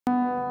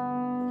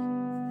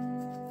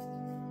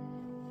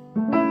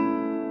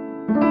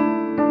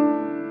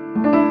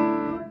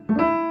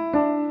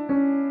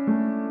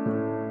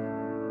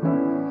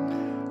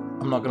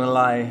not gonna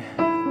lie,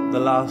 the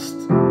last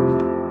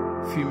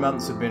few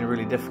months have been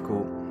really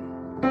difficult.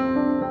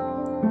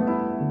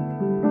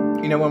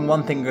 You know, when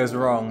one thing goes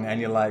wrong and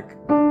you're like,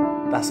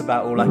 that's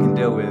about all I can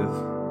deal with,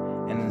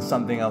 and then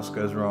something else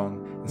goes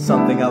wrong, and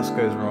something else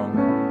goes wrong,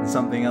 and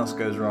something else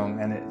goes wrong,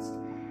 and it's...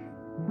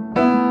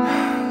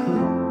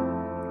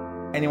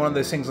 Any one of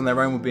those things on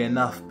their own would be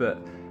enough,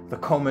 but the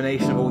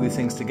culmination of all these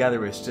things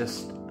together is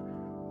just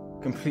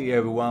completely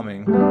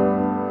overwhelming.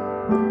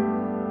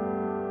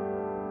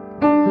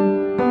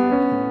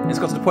 It's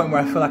got to the point where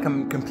I feel like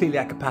I'm completely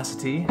at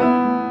capacity,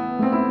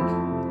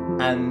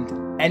 and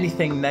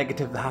anything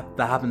negative that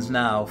happens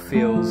now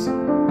feels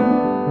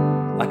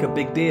like a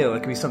big deal. It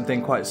could be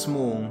something quite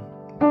small,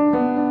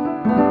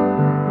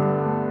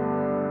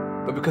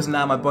 but because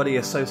now my body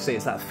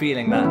associates that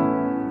feeling, that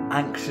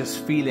anxious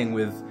feeling,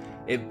 with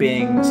it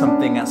being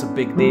something that's a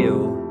big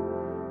deal,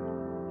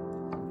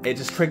 it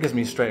just triggers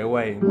me straight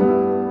away.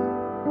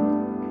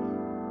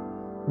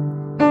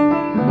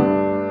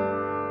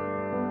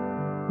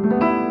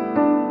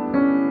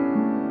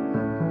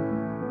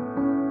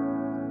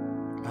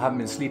 I haven't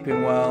been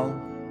sleeping well.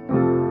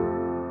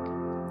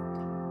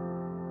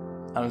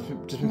 I've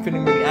just been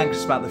feeling really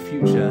anxious about the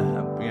future.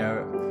 You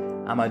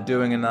know, am I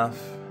doing enough?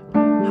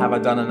 Have I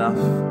done enough?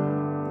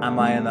 Am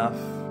I enough?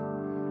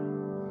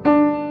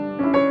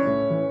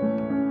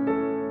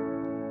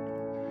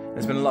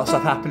 There's been a lot of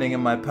stuff happening in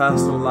my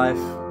personal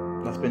life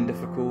that's been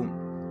difficult.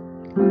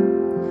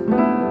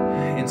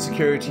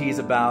 Insecurities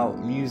about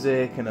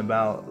music and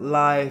about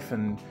life,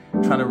 and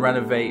trying to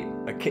renovate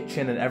a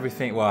kitchen and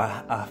everything,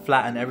 well, a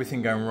flat, and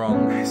everything going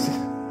wrong.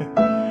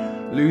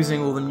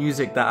 Losing all the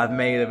music that I've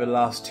made over the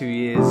last 2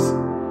 years,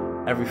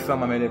 every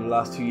film I made over the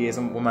last 2 years,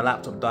 and when my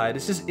laptop died,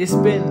 it's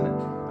been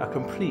a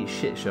complete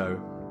shit show.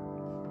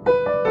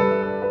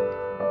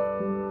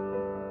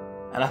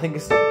 And I think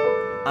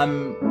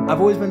I've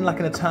always been like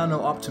an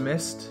eternal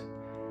optimist,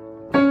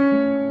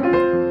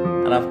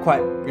 and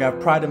I've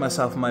prided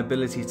myself on my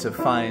ability to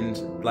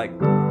find like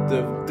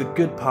the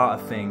good part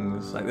of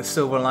things, like the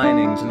silver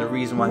linings and the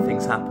reason why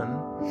things happen.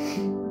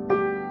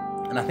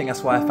 And I think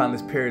that's why I found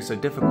this period so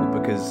difficult,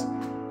 because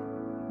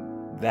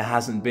I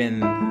haven't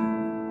been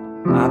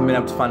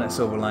able to find that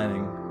silver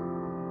lining.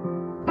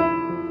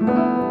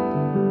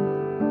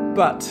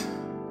 But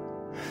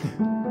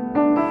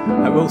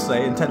I will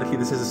say, and technically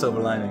this is a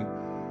silver lining,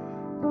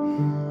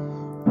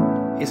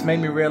 it's made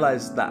me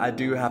realize that I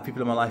do have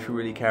people in my life who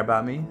really care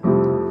about me.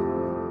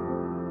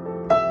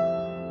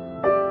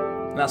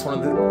 And that's one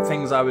of the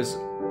things I was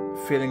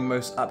feeling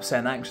most upset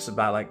and anxious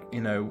about. Like,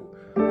 you know,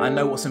 I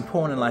know what's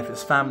important in life.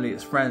 It's family,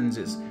 it's friends,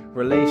 it's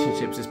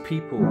relationships, it's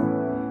people.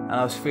 And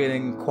I was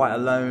feeling quite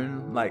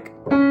alone. Like,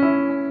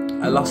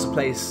 I lost a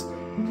place.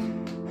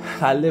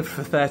 I lived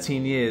for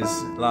 13 years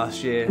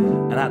last year,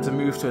 and I had to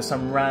move to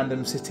some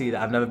random city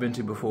that I've never been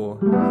to before.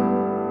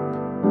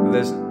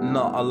 There's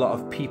not a lot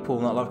of people,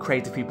 not a lot of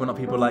creative people, not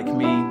people like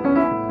me,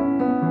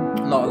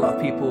 not a lot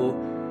of people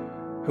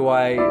who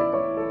I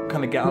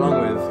kind of get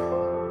along with.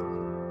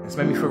 It's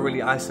made me feel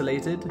really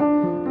isolated,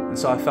 and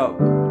so I felt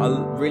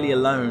really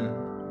alone.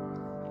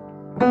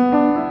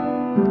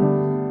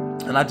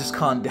 And I just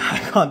can't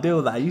deal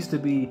with that. I used to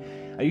be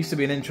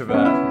an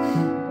introvert,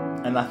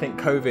 and I think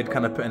COVID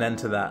kind of put an end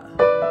to that.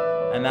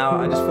 And now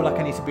I just feel like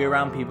I need to be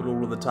around people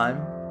all of the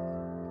time.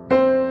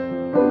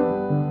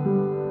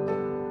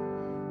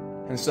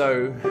 And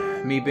so,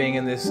 me being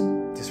in this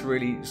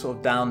really sort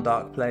of down,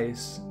 dark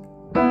place,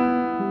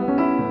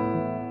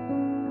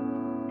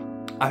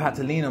 I've had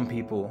to lean on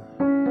people.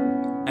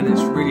 And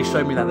it's really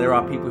showed me that there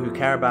are people who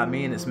care about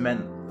me, and it's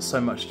meant so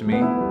much to me.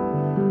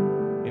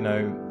 You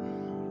know,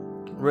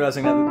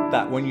 realizing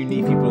that when you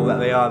need people, that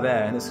they are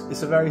there. And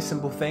it's a very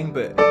simple thing,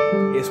 but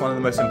it's one of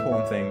the most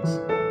important things.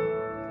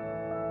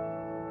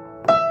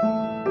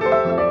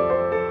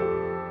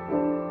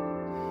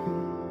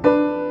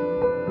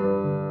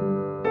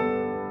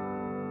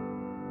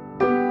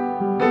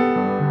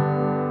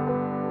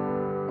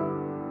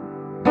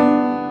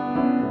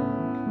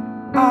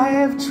 I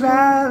have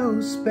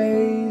traveled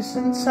space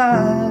and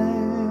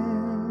time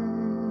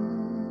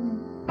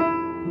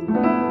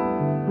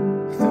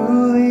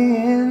through the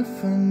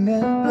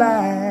infinite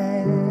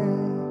black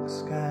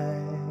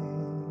skies,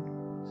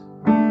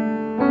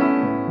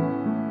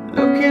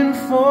 looking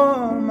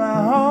for my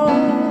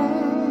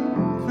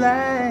home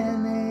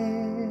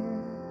planet.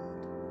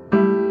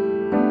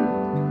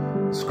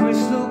 It's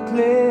crystal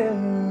clear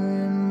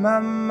in my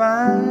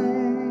mind.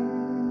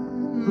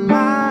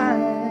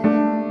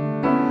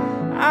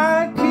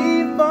 I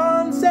keep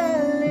on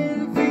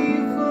telling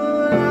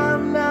people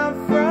I'm not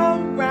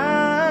from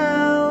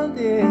round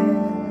here,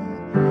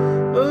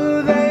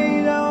 but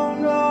they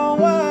don't know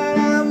what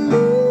I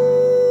mean.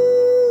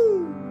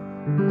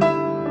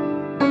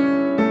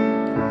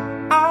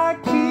 I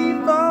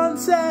keep on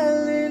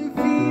telling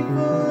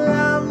people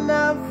I'm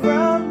not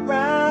from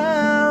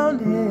round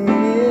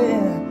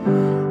here.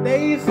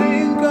 They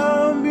think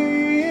I'm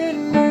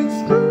being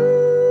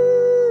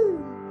extreme,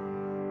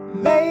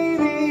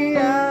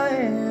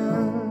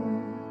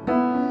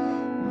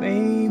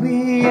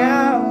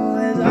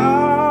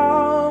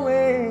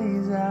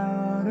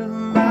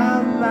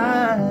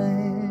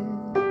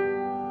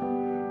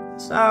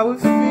 how it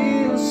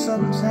feels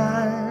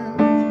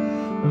sometimes.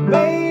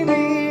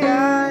 Maybe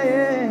I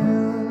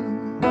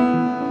am.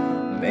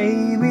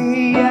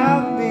 Maybe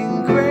I've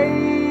been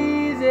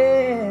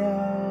crazy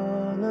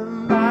all of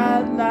my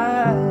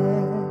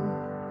life.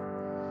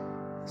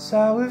 That's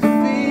how it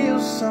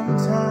feels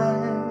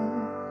sometimes.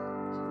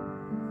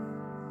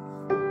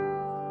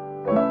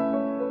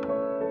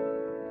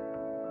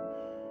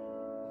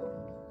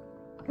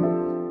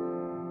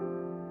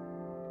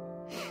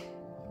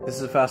 This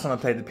is the first time I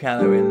played the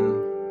piano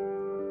in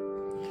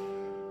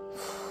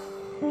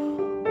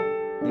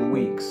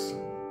weeks.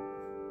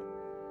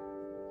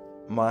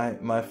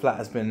 My flat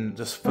has been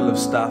just full of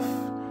stuff.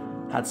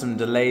 Had some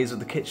delays with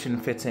the kitchen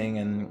fitting,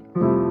 and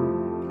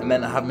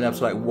then I haven't been able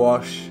to like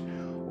wash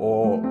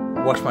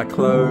my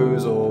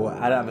clothes, or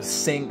I don't have a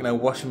sink, no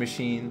washing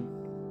machine,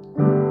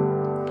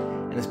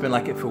 and it's been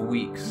like it for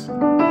weeks.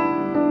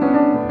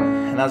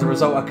 And as a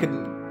result, I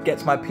couldn't get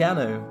to my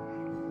piano.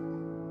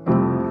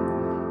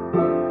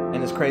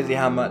 And it's crazy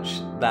how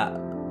much that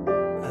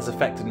has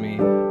affected me.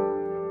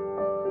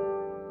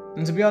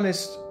 And to be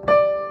honest,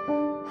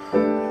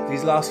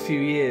 these last few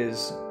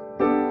years,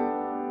 you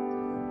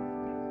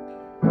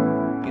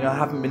know, I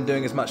haven't been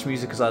doing as much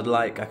music as I'd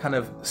like. I kind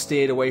of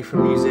steered away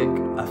from music.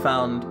 I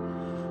found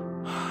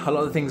a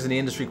lot of things in the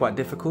industry quite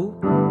difficult,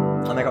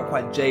 and I got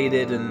quite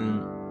jaded,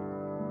 and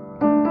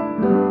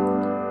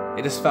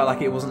it just felt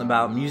like it wasn't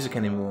about music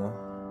anymore.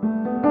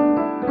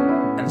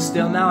 And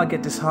still now I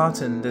get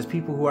disheartened. There's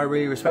people who I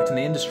really respect in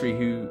the industry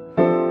who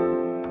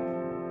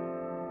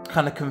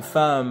kind of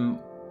confirm,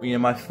 you know,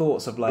 my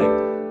thoughts of like,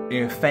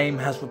 you know, fame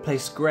has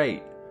replaced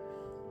great.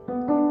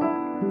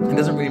 It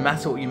doesn't really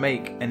matter what you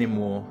make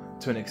anymore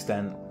to an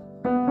extent.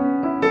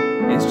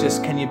 It's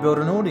just, can you build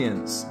an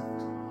audience?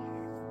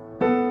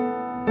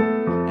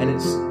 And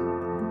it's,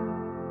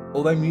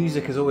 although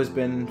music has always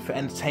been for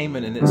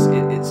entertainment and it's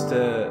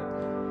to,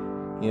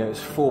 you know,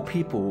 it's for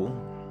people,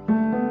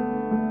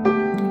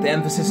 the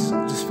emphasis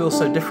just feels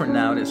so different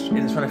now, and it's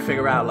trying to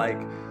figure out like,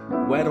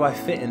 where do I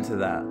fit into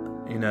that,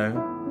 you know?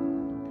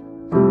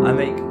 I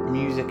make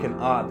music and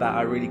art that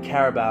I really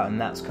care about, and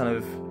that's kind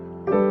of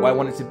what I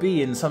want it to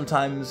be, and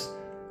sometimes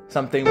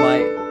something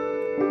might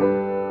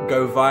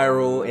go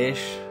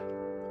viral-ish,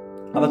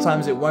 other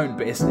times it won't,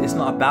 but it's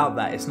not about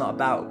that. It's not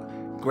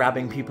about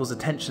grabbing people's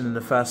attention in the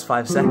first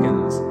 5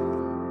 seconds.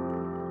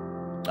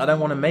 I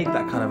don't want to make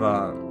that kind of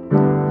art.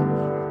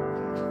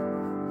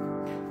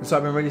 And so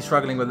I've been really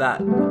struggling with that.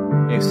 You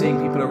know, seeing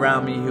people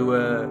around me who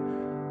are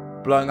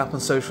blowing up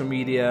on social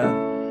media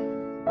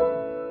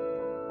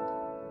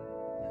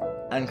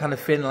and kind of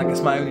feeling like it's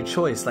my only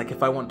choice. Like,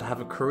 if I want to have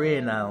a career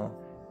now,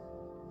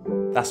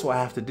 that's what I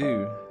have to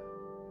do.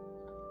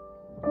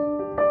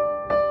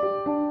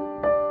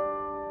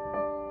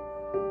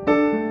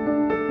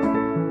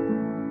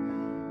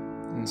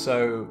 And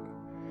so,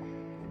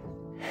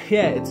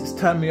 yeah, it's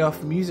turned me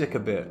off music a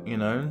bit, you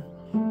know.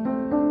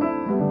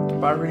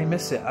 But I really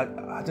miss it.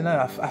 I don't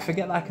know, I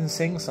forget that I can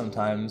sing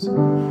sometimes, you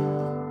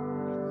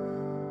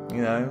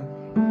know.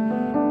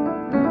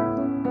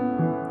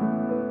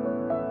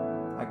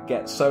 I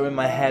get so in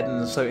my head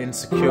and so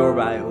insecure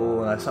about it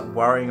all, and I start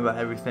worrying about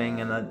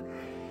everything, and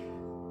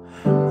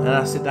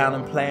I sit down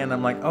and play, and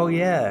I'm like, oh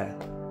yeah,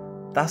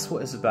 that's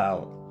what it's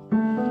about.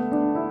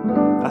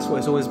 That's what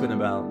it's always been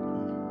about.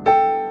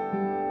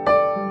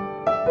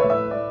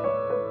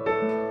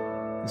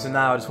 And so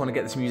now I just want to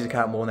get this music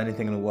out more than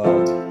anything in the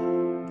world.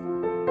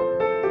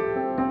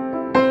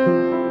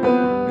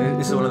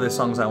 This is one of the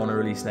songs I want to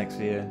release next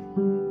year.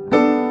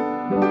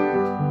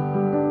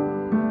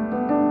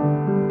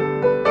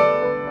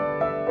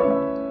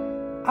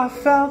 I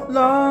felt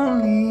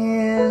lonely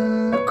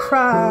in the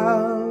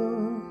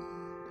crowd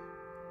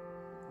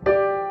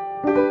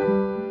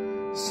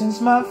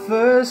since my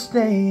first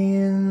day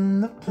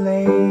in the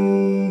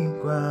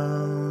playground.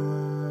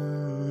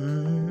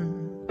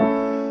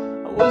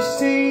 I was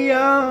too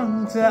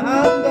young to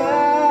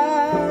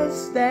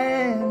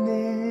understand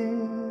it.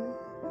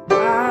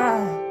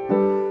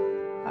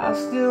 I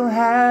still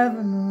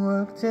haven't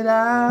worked it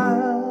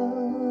out.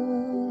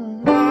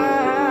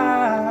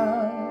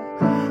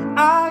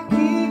 I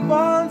keep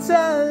on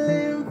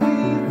telling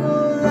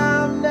people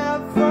I'm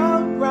not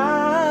from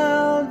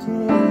around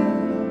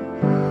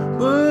here,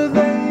 but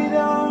they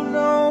don't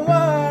know what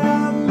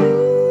I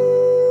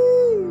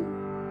mean.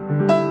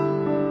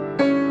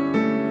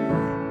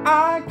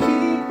 I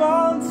keep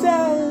on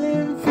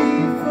telling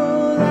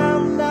people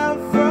I'm not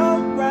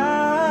from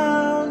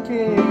around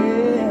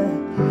here.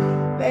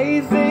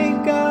 They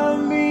think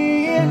I'm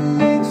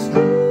being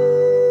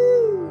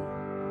extreme.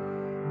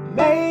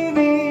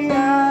 Maybe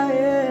I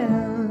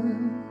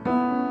am.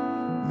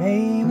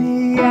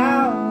 Maybe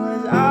I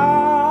was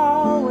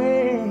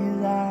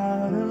always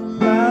out of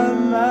my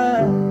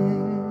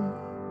mind.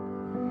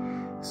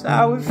 It's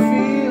how it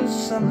feels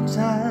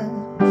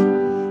sometimes.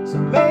 So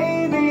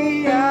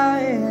maybe I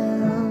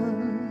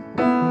am.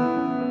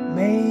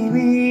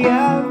 Maybe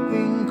I've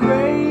been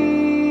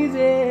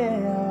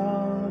crazy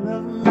all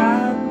of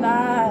my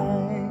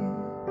life.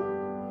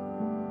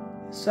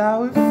 That's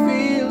how it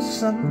feels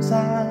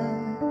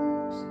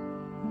sometimes.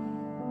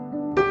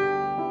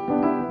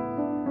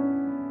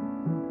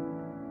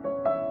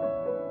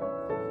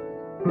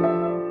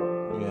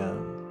 Yeah.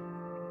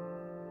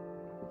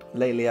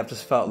 Lately I've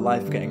just felt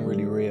life getting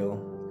really real,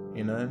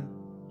 you know?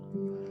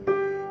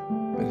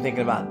 Been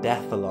thinking about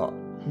death a lot.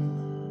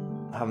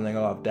 Having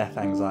a lot of death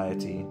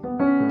anxiety.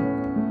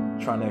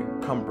 Trying to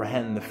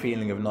comprehend the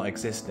feeling of not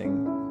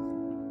existing.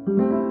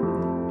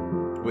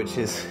 Which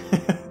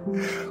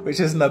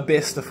is an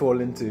abyss to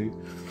fall into.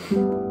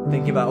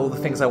 Thinking about all the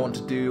things I want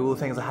to do, all the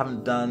things I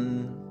haven't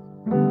done,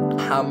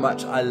 how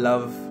much I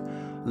love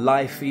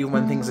life, even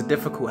when things are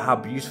difficult, how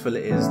beautiful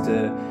it is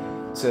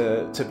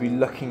to be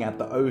looking at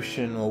the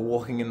ocean, or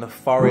walking in the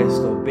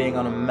forest, or being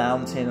on a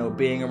mountain, or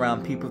being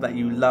around people that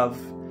you love.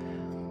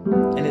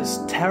 And it's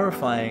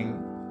terrifying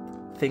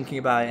thinking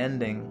about it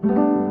ending.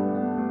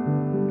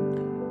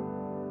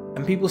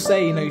 And people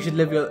say, you know, you should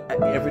live your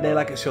every day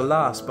like it's your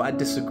last, but I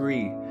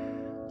disagree.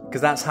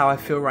 Because that's how I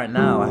feel right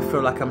now. I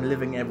feel like I'm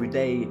living every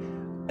day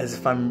as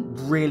if I'm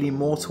really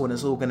mortal and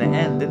it's all going to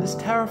end. And it's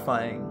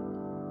terrifying.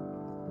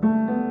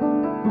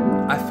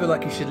 I feel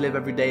like you should live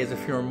every day as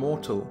if you're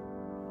immortal.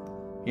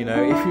 You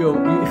know, if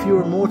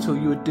you're immortal,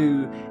 you would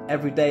do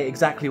every day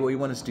exactly what you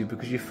wanted to do,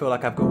 because you feel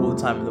like I've got all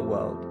the time in the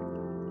world.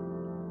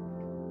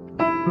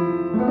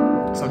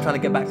 So I'm trying to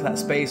get back to that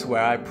space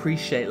where I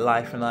appreciate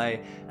life and I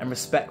am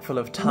respectful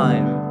of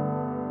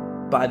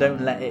time, but I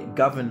don't let it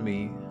govern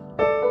me.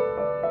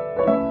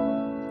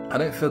 I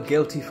don't feel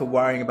guilty for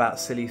worrying about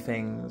silly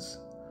things,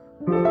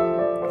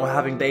 or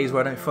having days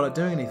where I don't feel like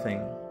doing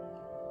anything.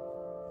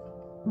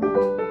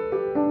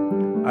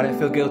 I don't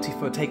feel guilty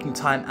for taking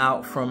time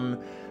out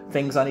from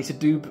things I need to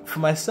do for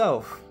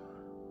myself.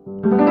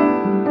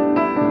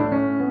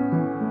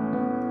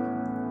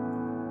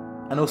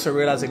 And also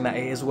realizing that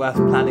it is worth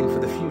planning for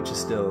the future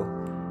still.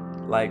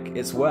 Like,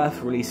 it's worth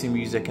releasing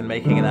music and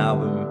making an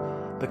album,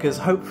 because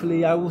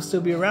hopefully I will still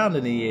be around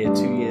in a year,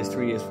 2 years,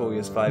 3 years, 4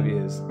 years, 5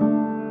 years.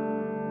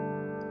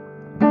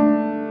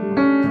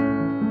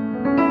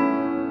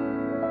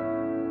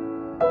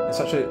 It's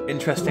such an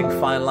interesting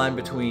fine line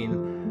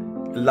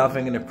between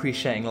loving and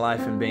appreciating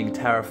life and being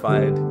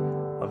terrified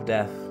of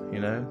death, you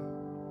know?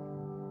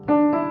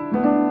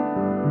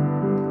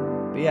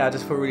 But yeah, I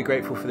just feel really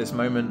grateful for this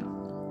moment.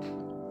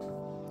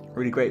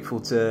 Really grateful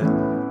to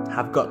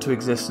have got to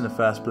exist in the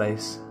first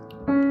place.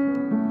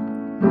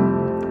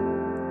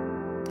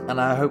 And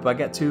I hope I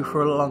get to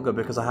for a lot longer,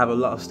 because I have a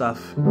lot of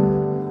stuff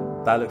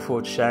that I look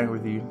forward to sharing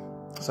with you.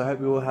 So I hope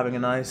you're all having a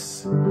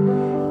nice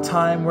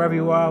time wherever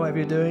you are, whatever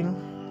you're doing.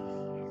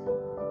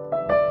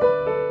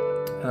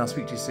 And I'll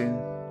speak to you soon.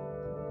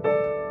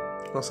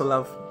 Lots of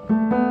love.